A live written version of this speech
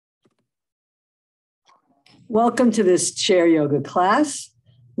Welcome to this chair yoga class.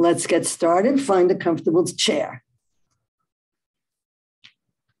 Let's get started. Find a comfortable chair.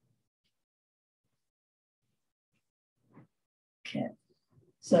 Okay.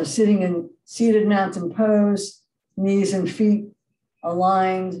 So sitting in seated mountain pose, knees and feet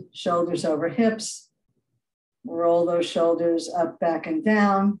aligned, shoulders over hips. Roll those shoulders up, back, and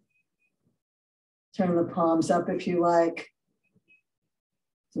down. Turn the palms up if you like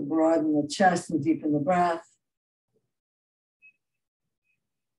to broaden the chest and deepen the breath.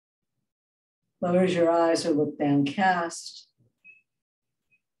 Close your eyes or look downcast.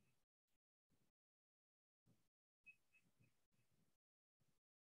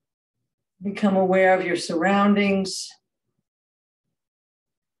 Become aware of your surroundings.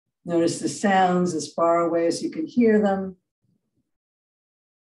 Notice the sounds as far away as you can hear them.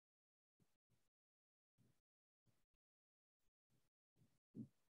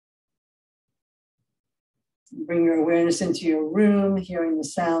 Bring your awareness into your room, hearing the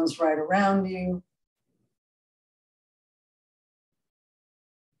sounds right around you.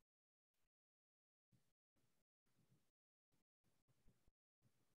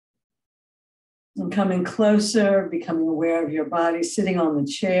 And coming closer, becoming aware of your body, sitting on the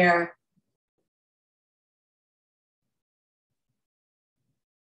chair.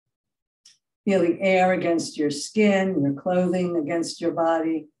 Feeling air against your skin, your clothing against your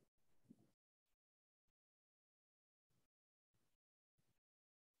body.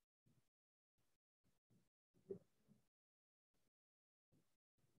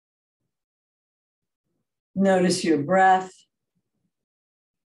 Notice your breath.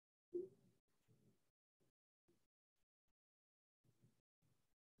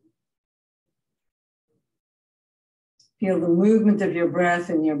 Feel the movement of your breath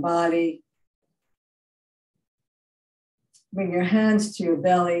in your body. Bring your hands to your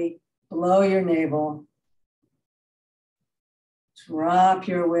belly, below your navel. Drop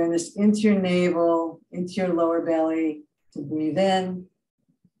your awareness into your navel, into your lower belly to breathe in.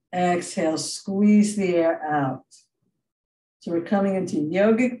 Exhale, squeeze the air out. So we're coming into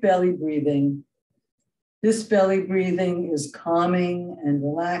yogic belly breathing. This belly breathing is calming and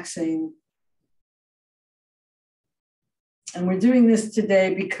relaxing. And we're doing this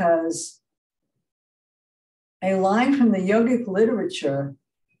today because a line from the yogic literature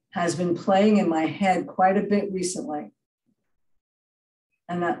has been playing in my head quite a bit recently.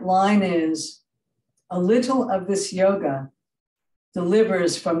 And that line is, a little of this yoga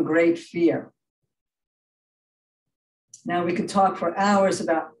delivers from great fear. Now we could talk for hours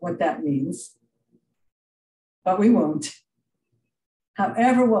about what that means, but we won't.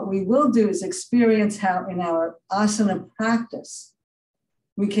 However, what we will do is experience how in our asana practice,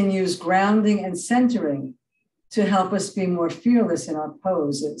 we can use grounding and centering to help us be more fearless in our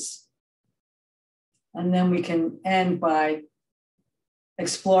poses. And then we can end by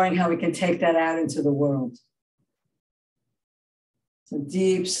exploring how we can take that out into the world. So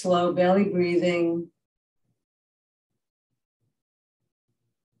deep, slow belly breathing.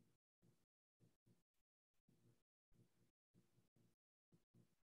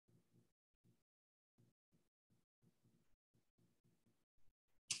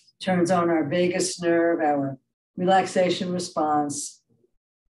 Turns on our vagus nerve, our relaxation response.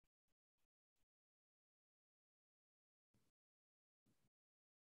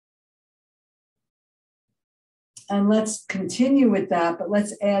 And let's continue with that, but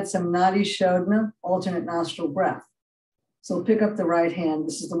let's add some nadi shodhana, alternate nostril breath. So pick up the right hand.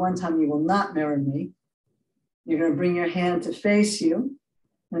 This is the one time you will not mirror me. You're going to bring your hand to face you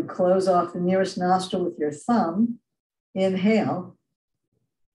and close off the nearest nostril with your thumb. Inhale.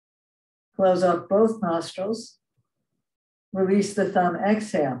 Close off both nostrils. Release the thumb.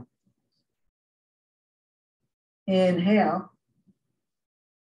 Exhale. Inhale.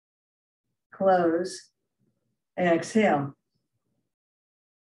 Close. Exhale.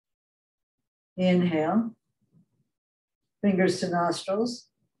 Inhale. Fingers to nostrils.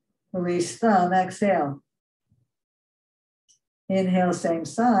 Release thumb. Exhale. Inhale, same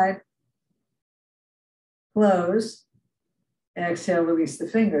side. Close. Exhale, release the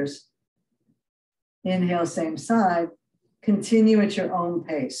fingers. Inhale, same side. Continue at your own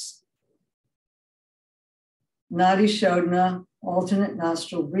pace. Nadi shodhana, alternate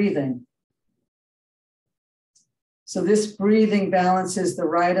nostril breathing. So this breathing balances the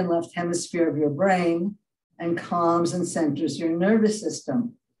right and left hemisphere of your brain and calms and centers your nervous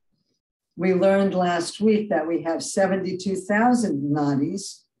system. We learned last week that we have 72,000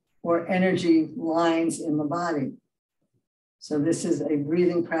 nadis, or energy lines in the body. So this is a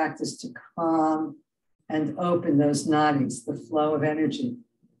breathing practice to calm and open those nadis, the flow of energy.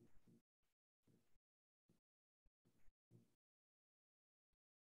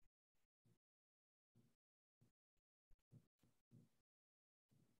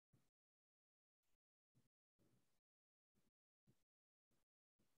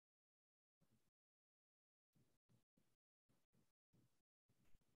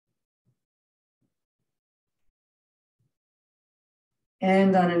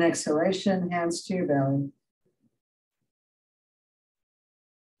 And on an exhalation, hands to your belly.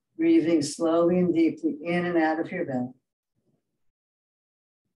 Breathing slowly and deeply in and out of your belly.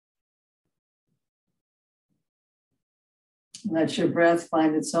 Let your breath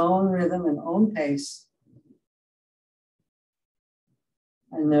find its own rhythm and own pace.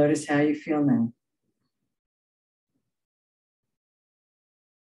 And notice how you feel now.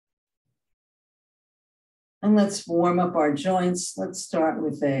 And let's warm up our joints. Let's start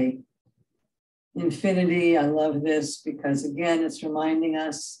with a infinity. I love this because, again, it's reminding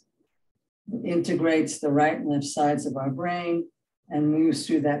us it integrates the right and left sides of our brain and moves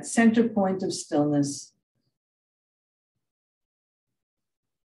through that center point of stillness.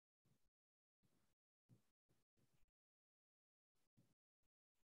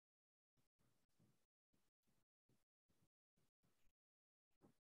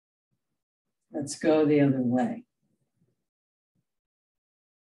 Let's go the other way.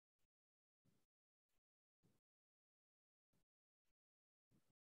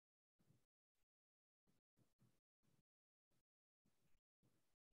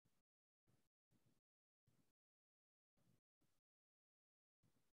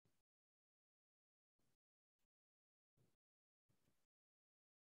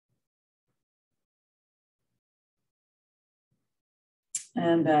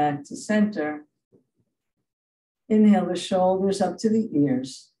 And back to center. Inhale the shoulders up to the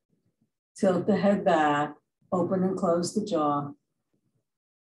ears. Tilt the head back. Open and close the jaw.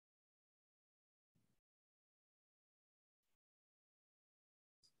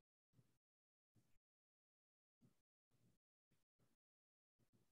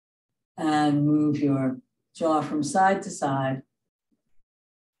 And move your jaw from side to side.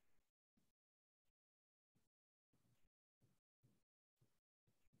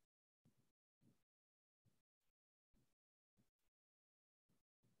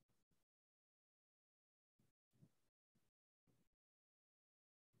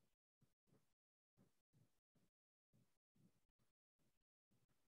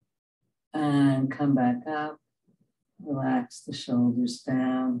 And come back up. Relax the shoulders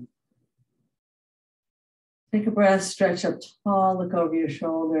down. Take a breath, stretch up tall, look over your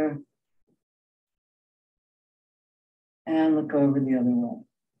shoulder. And look over the other way.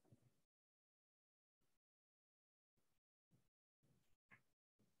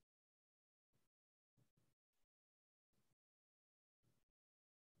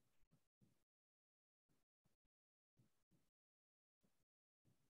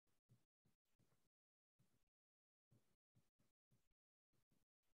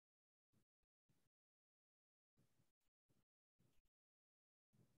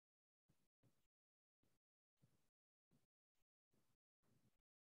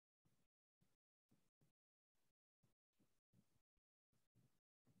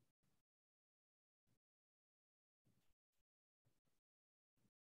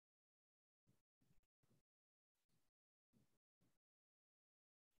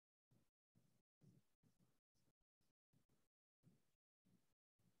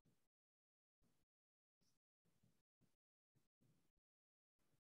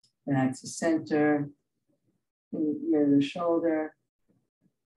 Back to center, near the shoulder.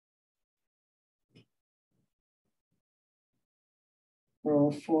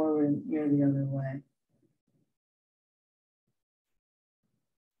 Roll forward, near the other way.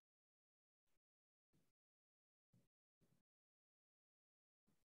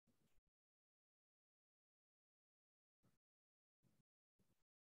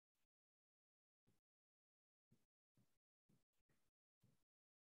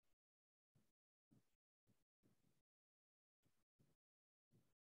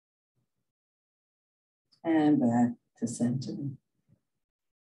 And back to center.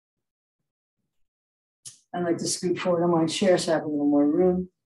 I'd like to scoot forward on my chair so I have a little more room.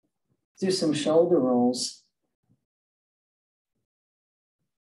 Do some shoulder rolls.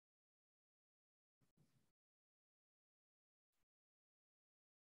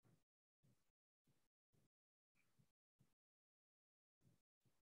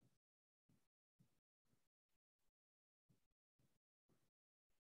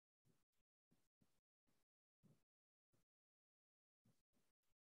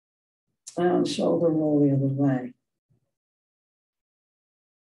 And shoulder roll the other way.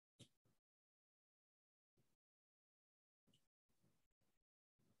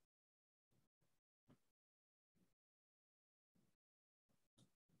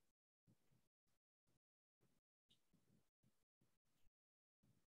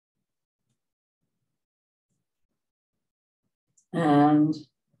 And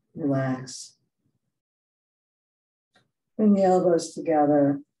relax. Bring the elbows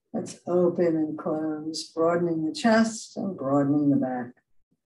together. Let's open and close, broadening the chest and broadening the back.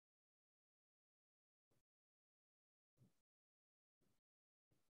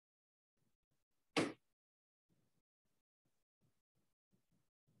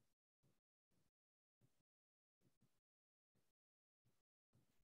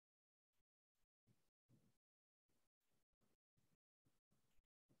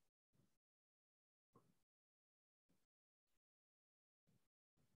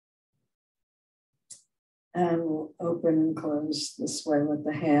 And we'll open and close this way with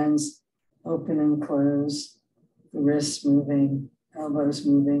the hands, open and close, the wrists moving, elbows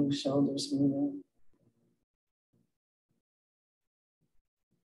moving, shoulders moving.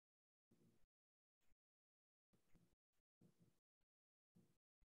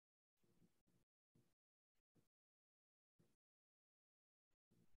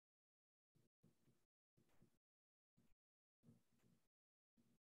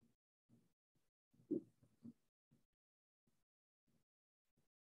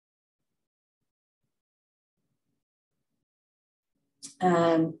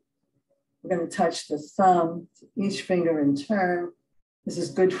 And we're going to touch the thumb to each finger in turn. This is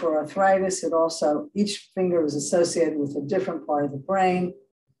good for arthritis. It also, each finger is associated with a different part of the brain.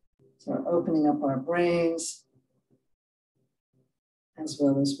 So we're opening up our brains as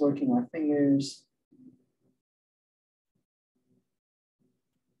well as working our fingers.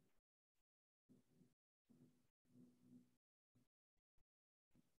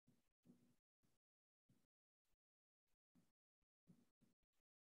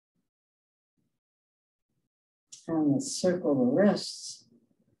 And let's circle the wrists.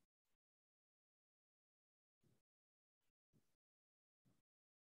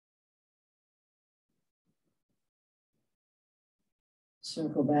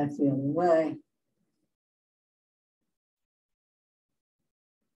 Circle back the other way.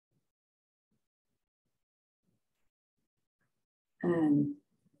 And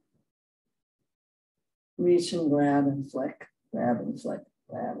reach and grab and flick, grab and flick,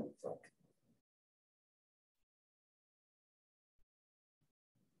 grab and flick.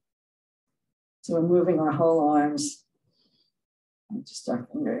 So we're moving our whole arms, not just our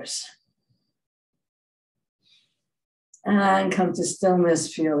fingers. And come to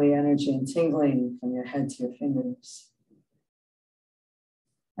stillness, feel the energy and tingling from your head to your fingers.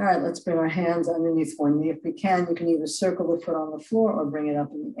 All right, let's bring our hands underneath one knee. If we can, you can either circle the foot on the floor or bring it up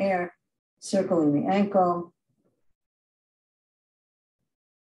in the air, circling the ankle.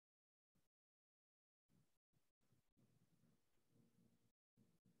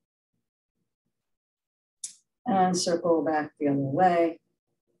 And circle back the other way.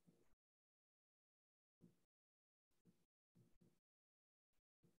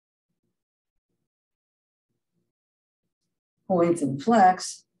 Point and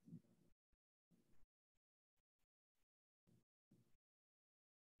flex.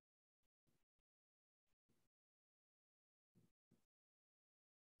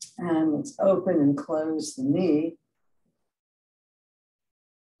 And let's open and close the knee.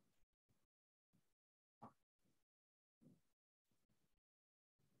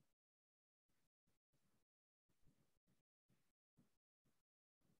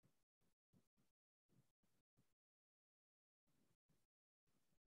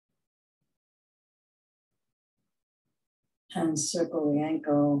 And circle the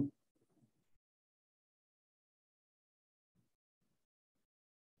ankle.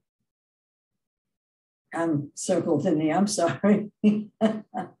 Circle the knee, I'm sorry.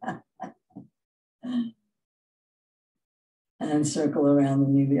 And circle around the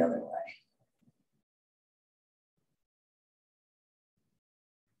knee the other way.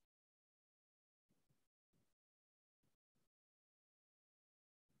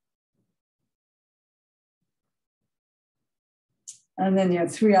 And then you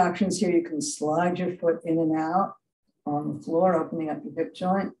have three options here. You can slide your foot in and out on the floor, opening up your hip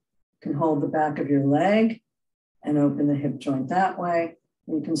joint. You can hold the back of your leg and open the hip joint that way.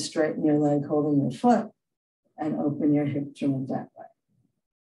 You can straighten your leg holding your foot and open your hip joint that way.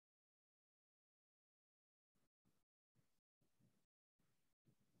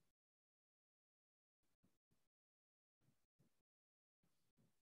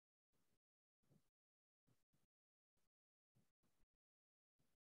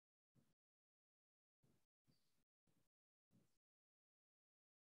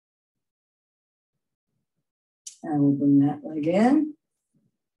 And we'll bring that leg in.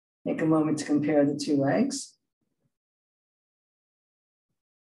 Take a moment to compare the two legs.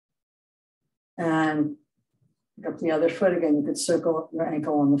 And pick up the other foot. Again, you could circle your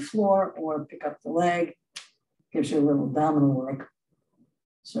ankle on the floor or pick up the leg Gives you a little abdominal work.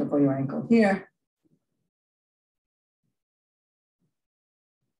 Circle your ankle here.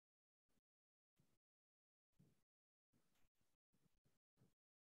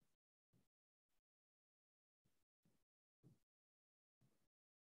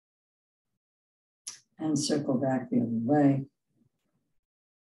 And circle back the other way.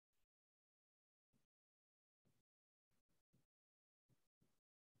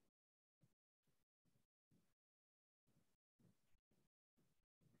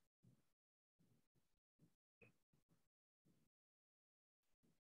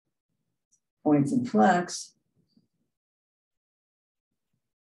 Points and flex.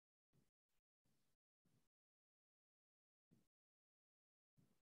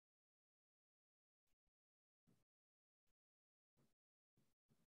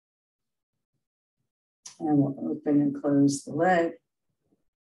 And we'll open and close the leg.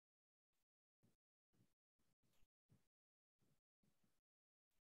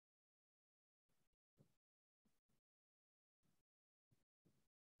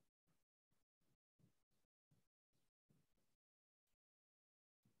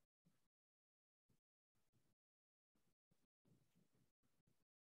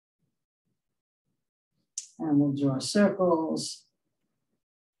 And we'll draw circles.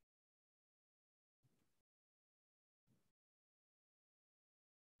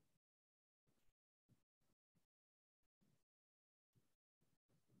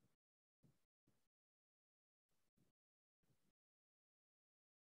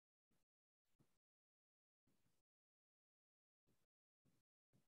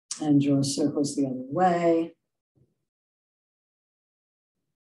 And draw circles the other way.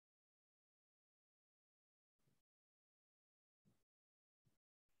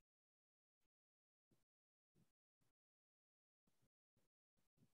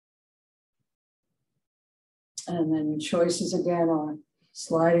 And then your choices again are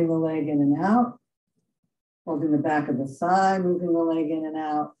sliding the leg in and out, holding the back of the thigh, moving the leg in and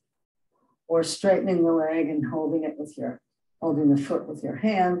out, or straightening the leg and holding the foot with your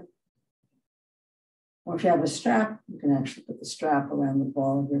hand. Or if you have a strap, you can actually put the strap around the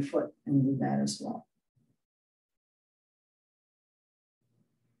ball of your foot and do that as well.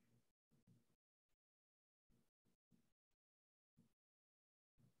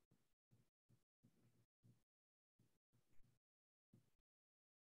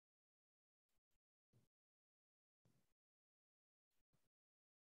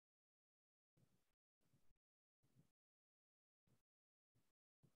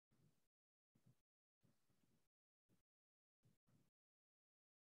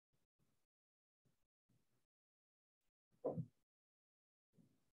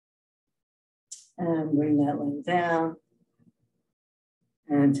 And bring that leg down.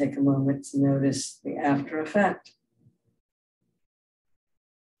 And take a moment to notice the after effect.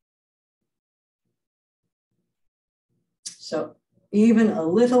 So even a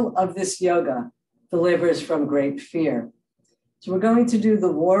little of this yoga delivers from great fear. So we're going to do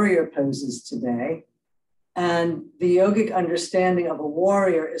the warrior poses today. And the yogic understanding of a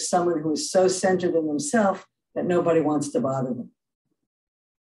warrior is someone who is so centered in themselves that nobody wants to bother them.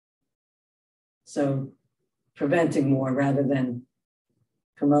 So preventing more rather than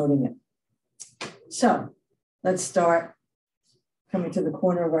promoting it. So let's start coming to the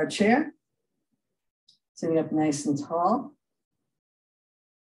corner of our chair, sitting up nice and tall,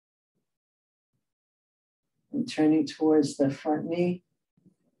 and turning towards the front knee.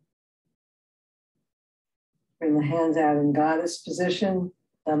 Bring the hands out in goddess position,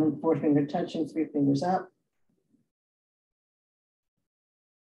 thumb and forefinger touching, 3 fingers up.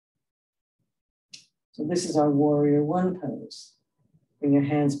 So this is our warrior one pose. Bring your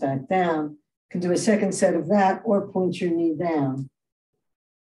hands back down. You can do a second set of that or point your knee down.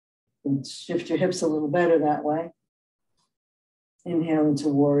 And shift your hips a little better that way. Inhale into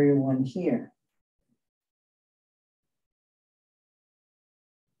warrior one here.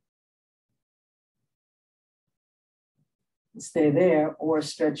 Stay there or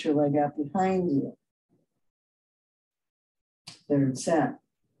stretch your leg out behind you. Third set.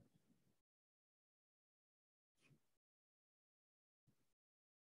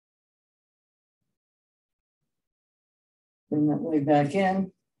 Bring that leg back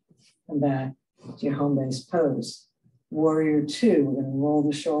in and back to your home base pose. Warrior two, we're going to roll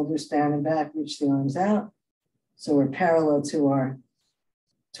the shoulders down and back, reach the arms out. So we're parallel to our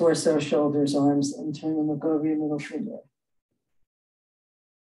torso, shoulders, arms, and turn and look over your middle finger.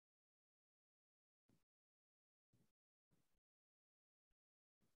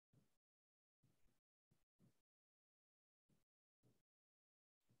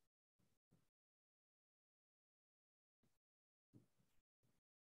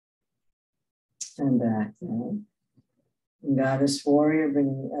 And back down. And Goddess Warrior,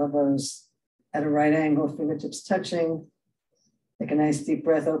 bringing the elbows at a right angle, fingertips touching. Take a nice deep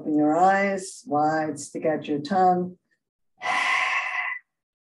breath, open your eyes wide, stick out your tongue.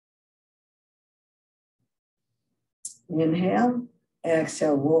 Inhale,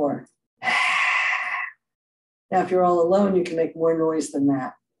 exhale, roar. Now, if you're all alone, you can make more noise than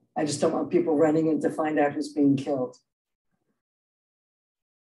that. I just don't want people running in to find out who's being killed.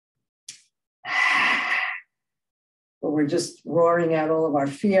 But we're just roaring out all of our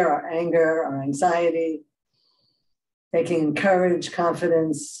fear, our anger, our anxiety, taking courage,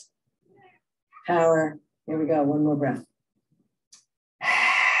 confidence, power. Here we go, one more breath.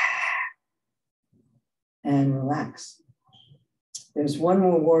 And relax. There's one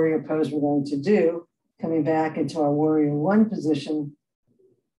more warrior pose we're going to do, coming back into our warrior one position.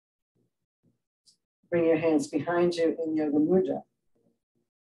 Bring your hands behind you in Yoga Mudra.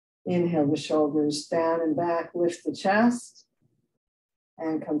 Inhale the shoulders down and back, lift the chest,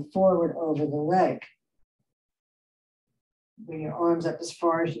 and come forward over the leg. Bring your arms up as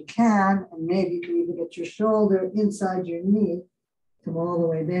far as you can, and maybe you can even get your shoulder inside your knee, come all the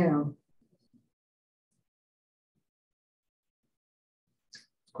way down.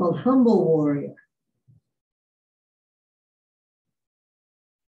 It's called Humble Warrior.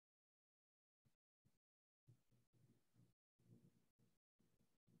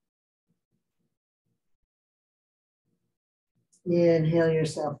 Inhale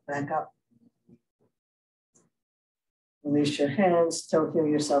yourself back up. Release your hands, toe heel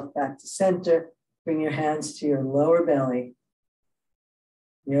yourself back to center. Bring your hands to your lower belly.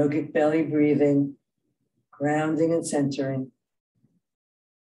 Yogic belly breathing, grounding and centering.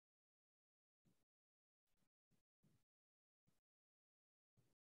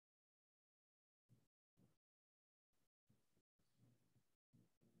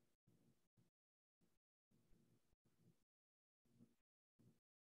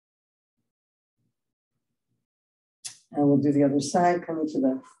 And we'll do the other side, coming to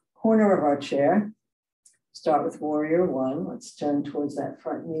the corner of our chair. Start with warrior one. Let's turn towards that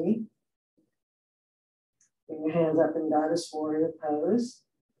front knee. Bring your hands up in goddess warrior pose.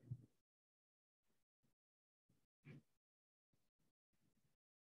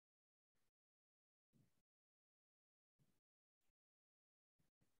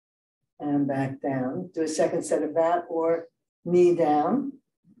 And back down. Do a second set of that, or knee down.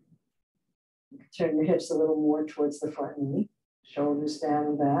 Turn your hips a little more towards the front knee. Shoulders down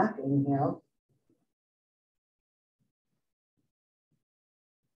and back. Inhale.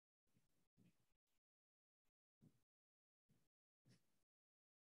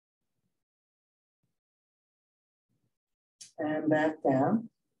 And back down.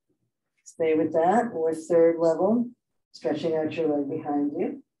 Stay with that, or third level, stretching out your leg behind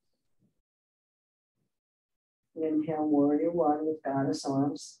you. Inhale, warrior one with goddess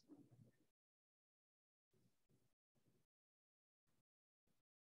arms.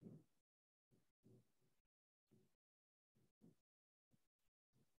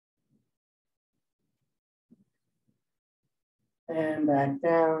 And back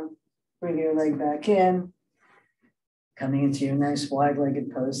down. Bring your leg back in. Coming into your nice wide-legged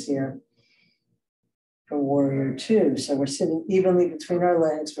pose here for warrior two. So we're sitting evenly between our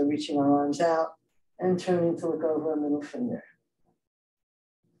legs. We're reaching our arms out and turning to look over our middle finger.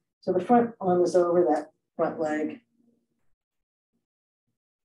 So the front arm is over that front leg.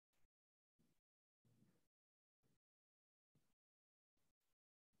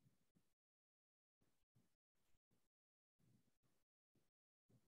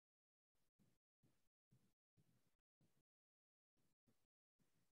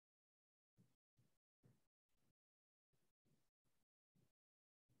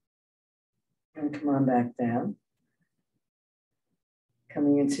 And come on back down.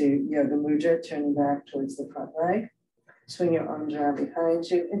 Coming into Yoga Mudra, turning back towards the front leg. Swing your arms around behind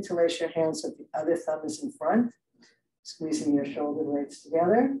you. Interlace your hands so the other thumb is in front. Squeezing your shoulder blades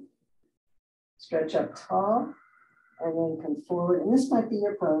together. Stretch up tall. And then come forward. And this might be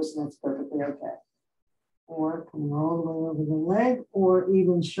your pose, and that's perfectly okay. Or come all the way over the leg, or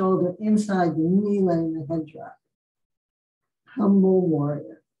even shoulder inside the knee, letting the head drop. Humble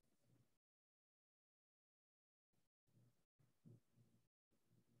warrior.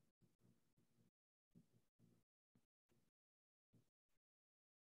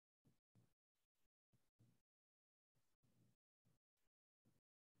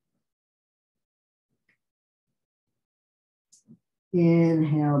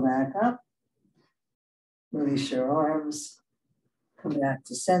 Inhale back up. Release your arms. Come back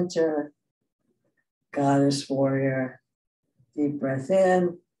to center. Goddess warrior. Deep breath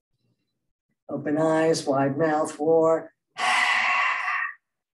in. Open eyes, wide mouth, roar.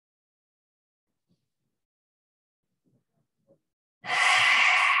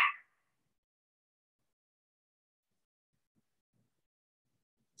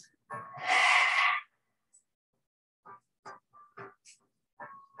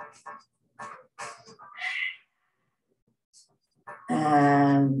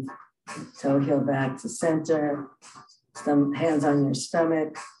 And toe heel back to center, hands on your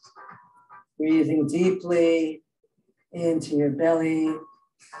stomach, breathing deeply into your belly,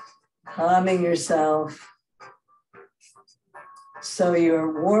 calming yourself. So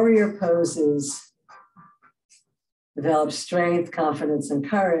your warrior poses develop strength, confidence, and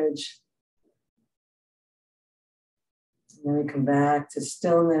courage. And then we come back to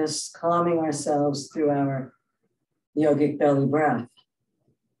stillness, calming ourselves through our yogic belly breath.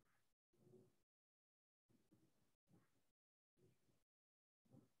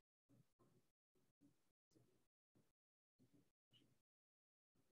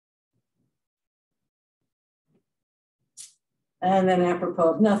 And then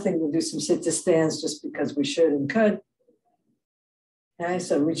apropos of nothing, we'll do some sit to stands just because we should and could. Okay,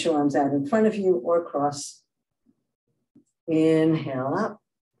 so reach your arms out in front of you or cross. Inhale up.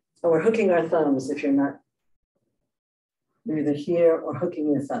 So we're hooking our thumbs if you're not. You're either here or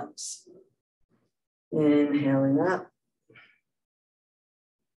hooking your thumbs. Inhaling up.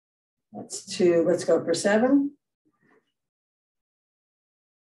 That's 2. Let's go for 7.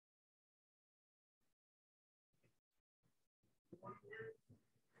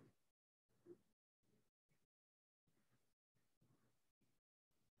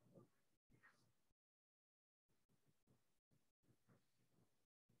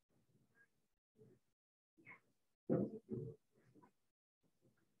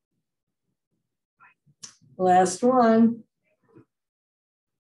 Last one.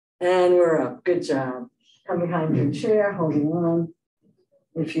 And we're up. Good job. Come behind your chair, holding on.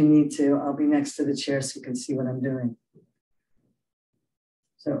 If you need to, I'll be next to the chair so you can see what I'm doing.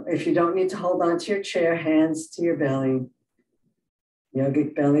 So if you don't need to hold on to your chair, hands to your belly,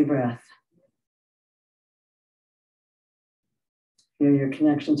 yogic belly breath. Feel your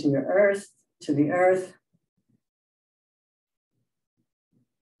connection to your earth, to the earth.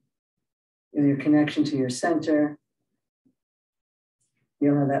 Feel your connection to your center.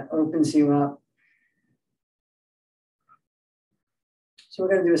 Feel how that opens you up. So we're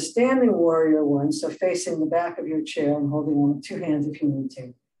going to do a standing warrior one. So facing the back of your chair and holding on with 2 hands if you need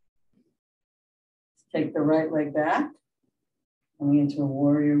to. Take the right leg back. Going into a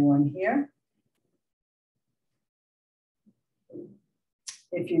warrior one here.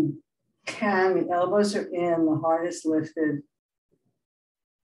 If you can, the elbows are in, the heart is lifted.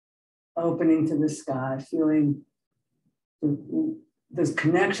 Opening to the sky, feeling this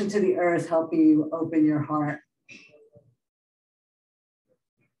connection to the earth, helping you open your heart.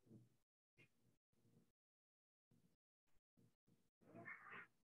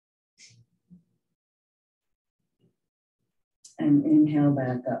 And inhale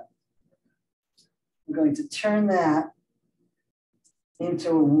back up. I'm going to turn that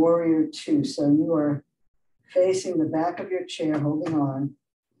into a warrior 2. So you are facing the back of your chair, holding on.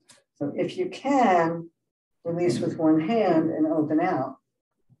 So if you can, release with one hand and open out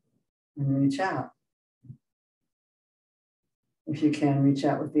and reach out. If you can, reach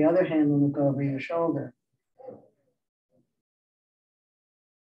out with the other hand and look over your shoulder.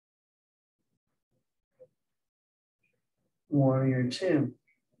 Warrior 2.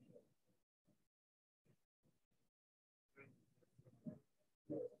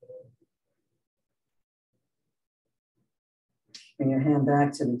 Bring your hand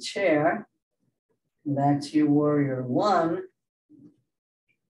back to the chair, and back to your warrior 1.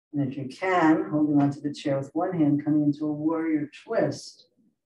 And if you can, holding onto the chair with one hand, coming into a warrior twist.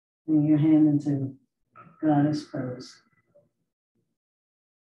 Bring your hand into goddess pose.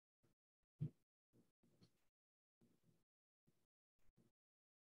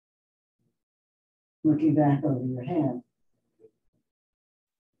 Looking back over your hand.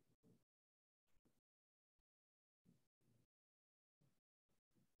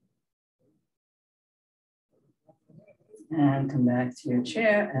 And come back to your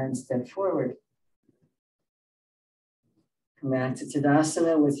chair and step forward. Come back to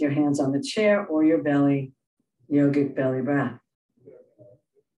Tadasana with your hands on the chair or your belly, yogic belly breath.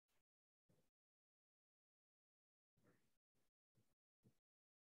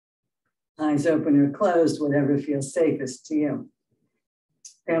 Eyes open or closed, whatever feels safest to you.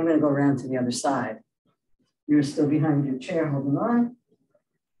 Okay, I'm going to go around to the other side. You're still behind your chair, holding on.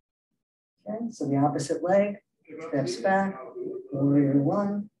 Okay, so the opposite leg, steps back, warrior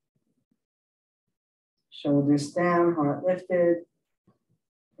 1. Shoulders down, heart lifted.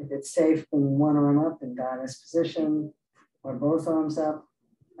 If it's safe, bring one arm up in goddess position or both arms up.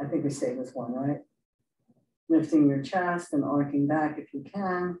 I think we stay with one, right? Lifting your chest and arcing back if you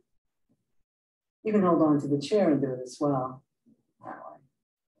can. You can hold on to the chair and do it as well. That way.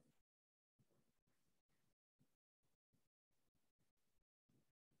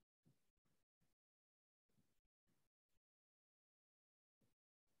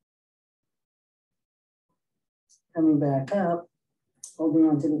 Coming back up, holding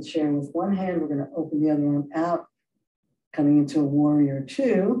onto the chair with one hand, we're going to open the other arm out, coming into a warrior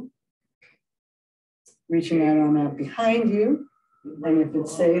two, reaching that arm out behind you, and if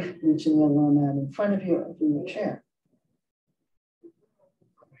it's safe, reaching the other arm out in front of you over your chair.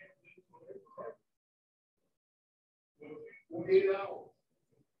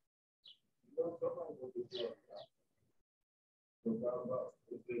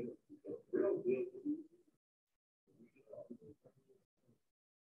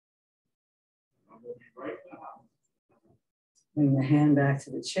 Bring the hand back to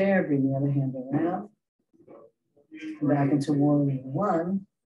the chair, bring the other hand around. Come back into warrior one.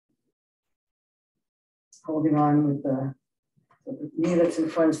 Holding on with the knee that's in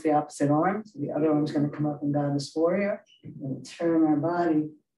front is the opposite arm. So the other arm's going to come up in goddess warrior. And turn our body,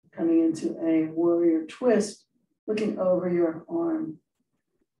 coming into a warrior twist, looking over your arm.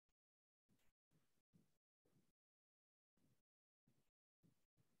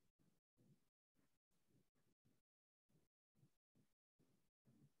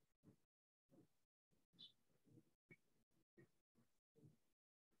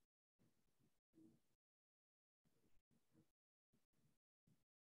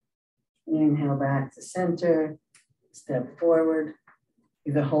 Inhale back to center, step forward,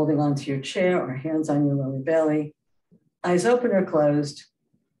 either holding onto your chair or hands on your lower belly. Eyes open or closed.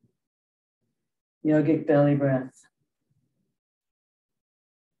 Yogic belly breath.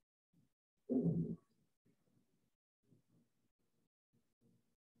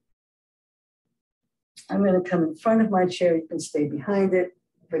 I'm going to come in front of my chair. You can stay behind it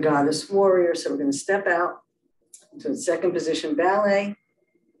for goddess warrior. So we're going to step out into a second position ballet.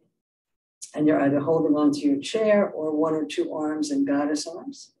 And you're either holding onto your chair or one or two arms in goddess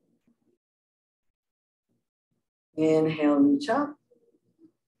arms. Inhale, reach up.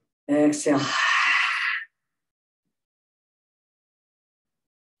 Exhale.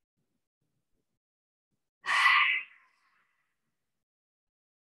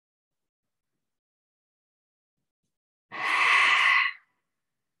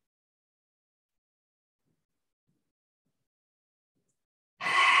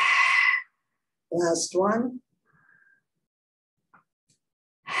 Last one.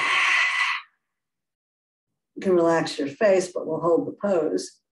 You can relax your face, but we'll hold the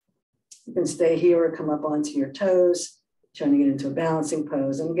pose. You can stay here or come up onto your toes, trying to get into a balancing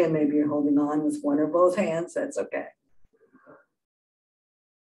pose. And again, maybe you're holding on with one or both hands. That's okay.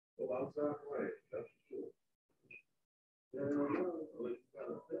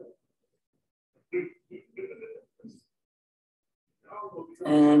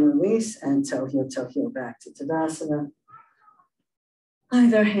 And release, and toe heel back to Tadasana.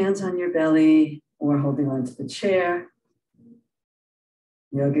 Either hands on your belly or holding onto the chair.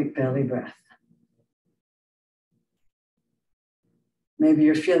 Yogic belly breath. Maybe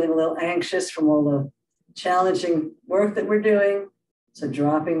you're feeling a little anxious from all the challenging work that we're doing. So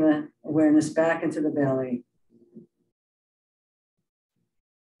dropping the awareness back into the belly.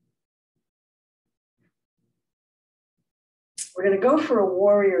 We're going to go for a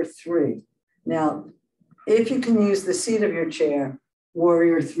warrior three. Now, if you can use the seat of your chair,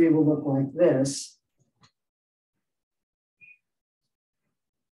 warrior three will look like this.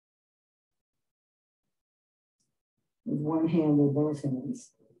 With one hand or both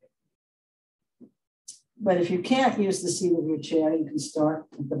hands. But if you can't use the seat of your chair, you can start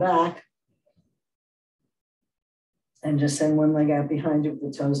at the back and just send one leg out behind you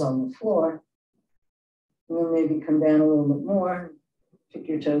with the toes on the floor. And then maybe come down a little bit more, pick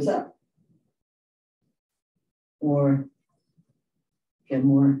your toes up. Or get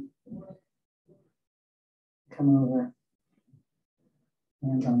more, come over,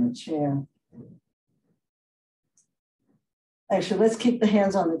 hands on the chair. Actually, let's keep the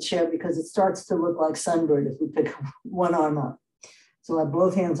hands on the chair because it starts to look like sunbird if we pick one arm up. So have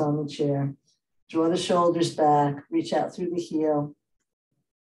both hands on the chair. Draw the shoulders back, reach out through the heel.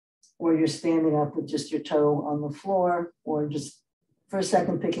 Or you're standing up with just your toe on the floor, or just for a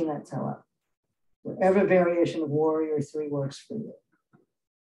second picking that toe up. Whatever variation of warrior three works for you.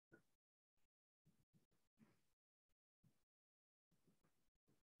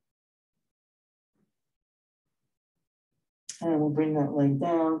 And we'll bring that leg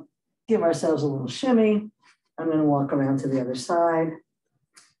down, give ourselves a little shimmy. I'm going to walk around to the other side.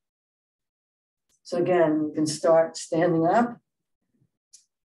 So again, you can start standing up.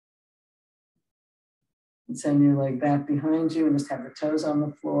 And send your leg back behind you and just have the toes on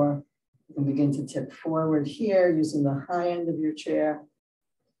the floor. You can begin to tip forward here using the high end of your chair.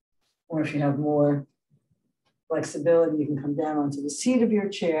 Or if you have more flexibility, you can come down onto the seat of your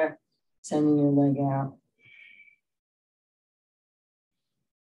chair, sending your leg out.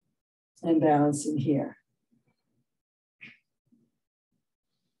 And balancing here.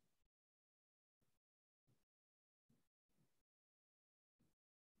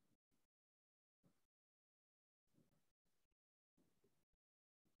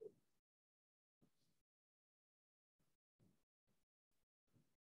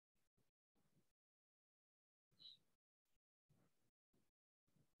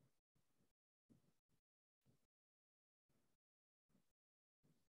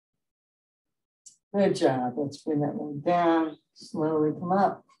 Good job. Let's bring that one down. Slowly come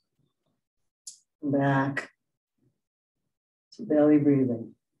up. Back to belly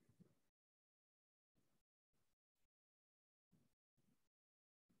breathing.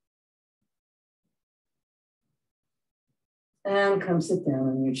 And come sit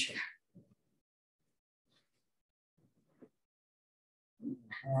down in your chair.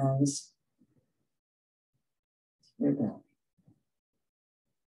 Hands to your belly.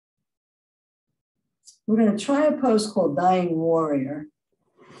 We're going to try a pose called Dying Warrior.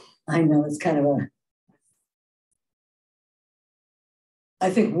 I know it's kind of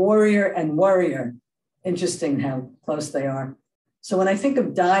I think warrior and worrier, interesting how close they are. So when I think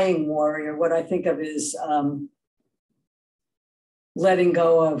of dying warrior, what I think of is letting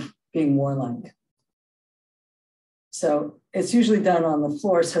go of being warlike. So it's usually done on the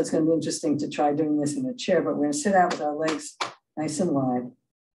floor, so it's going to be interesting to try doing this in a chair, but we're going to sit out with our legs nice and wide.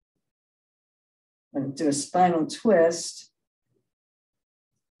 We're going to do a spinal twist.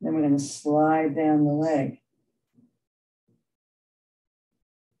 Then we're going to slide down the leg.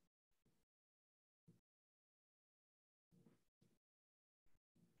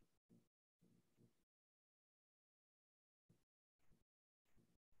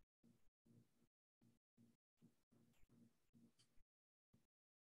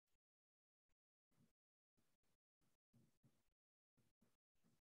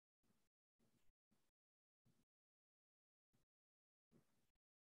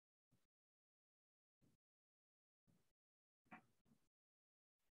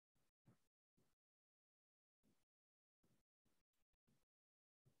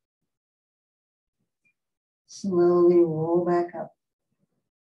 Slowly roll back up.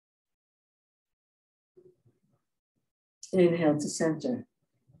 Inhale to center.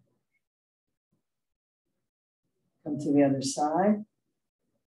 Come to the other side.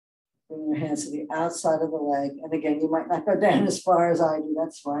 Bring your hands to the outside of the leg. And again, you might not go down as far as I do.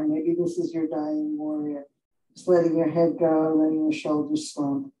 That's fine. Maybe this is your dying warrior. Just letting your head go, letting your shoulders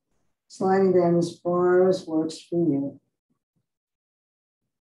slump. Sliding down as far as works for you.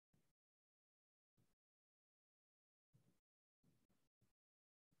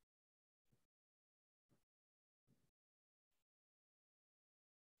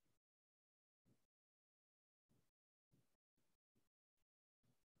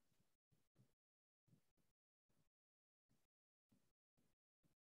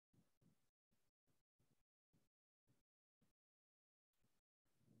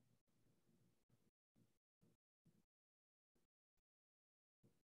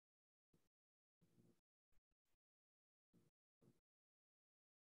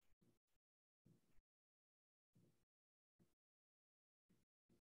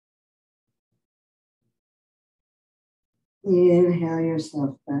 Inhale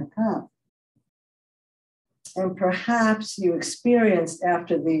yourself back up. And perhaps you experienced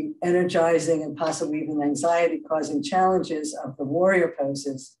after the energizing and possibly even anxiety-causing challenges of the warrior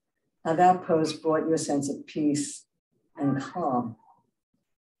poses, how that pose brought you a sense of peace and calm.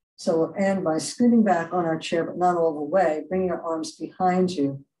 So we'll end by scooting back on our chair, but not all the way. Bring your arms behind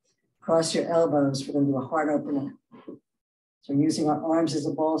you, cross your elbows. We're going to do a heart opener. So we're using our arms as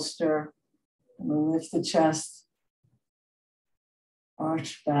a bolster. And we'll lift the chest,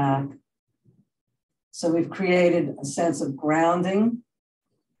 arch back. So we've created a sense of grounding,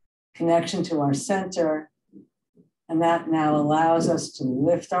 connection to our center, and that now allows us to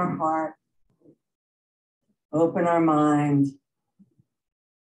lift our heart, open our mind,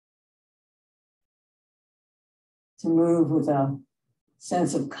 to move with a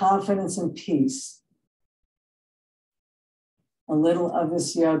sense of confidence and peace. A little of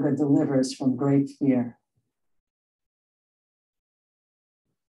this yoga delivers from great fear.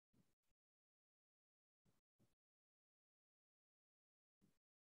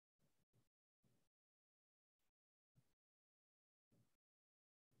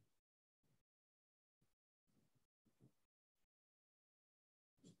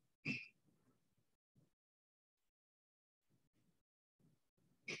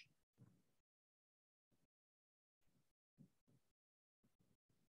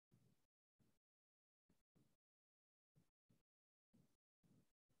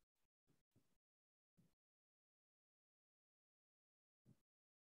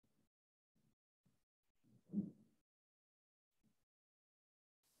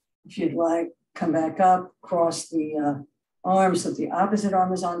 If you'd like, come back up, cross the arms so the opposite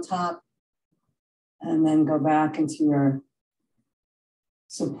arm is on top, and then go back into your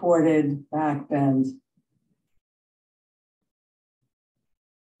supported back bend.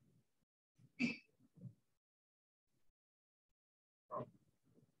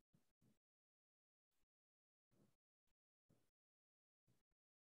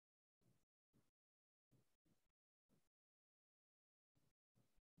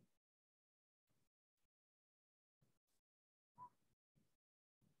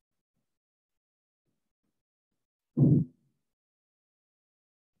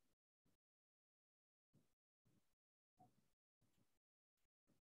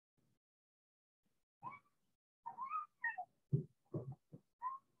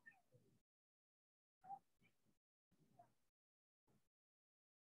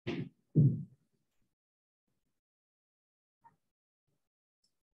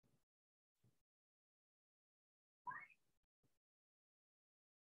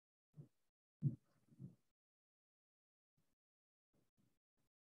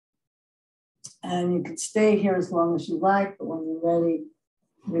 And you can stay here as long as you like, but when you're ready,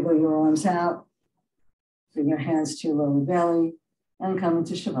 wiggle your arms out, bring your hands to your lower belly, and come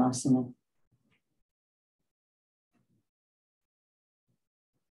into Shavasana.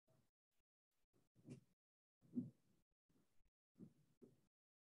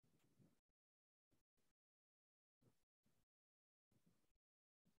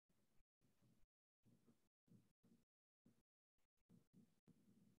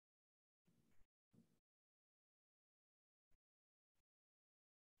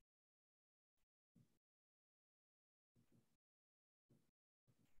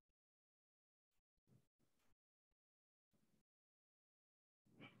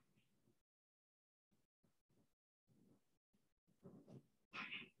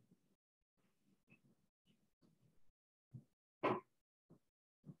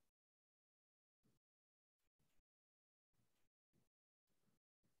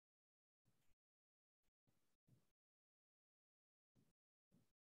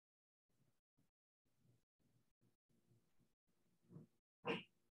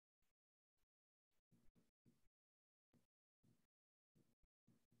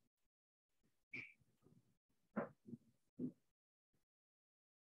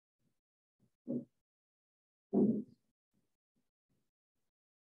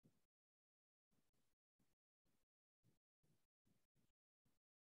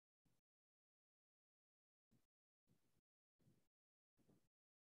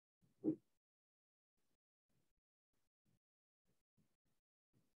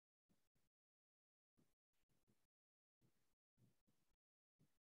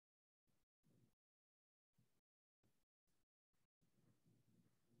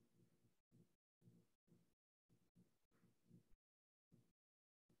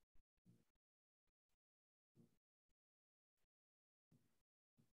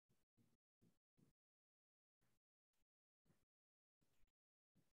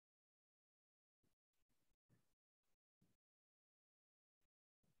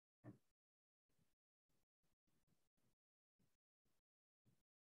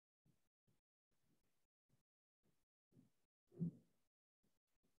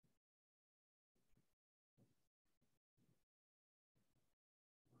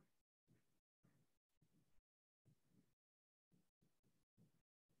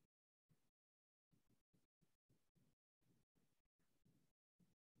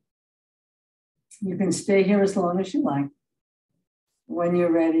 You can stay here as long as you like. When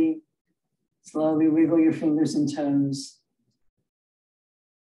you're ready, slowly wiggle your fingers and toes.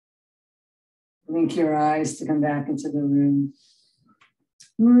 Blink your eyes to come back into the room.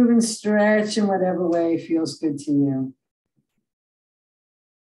 Move and stretch in whatever way feels good to you.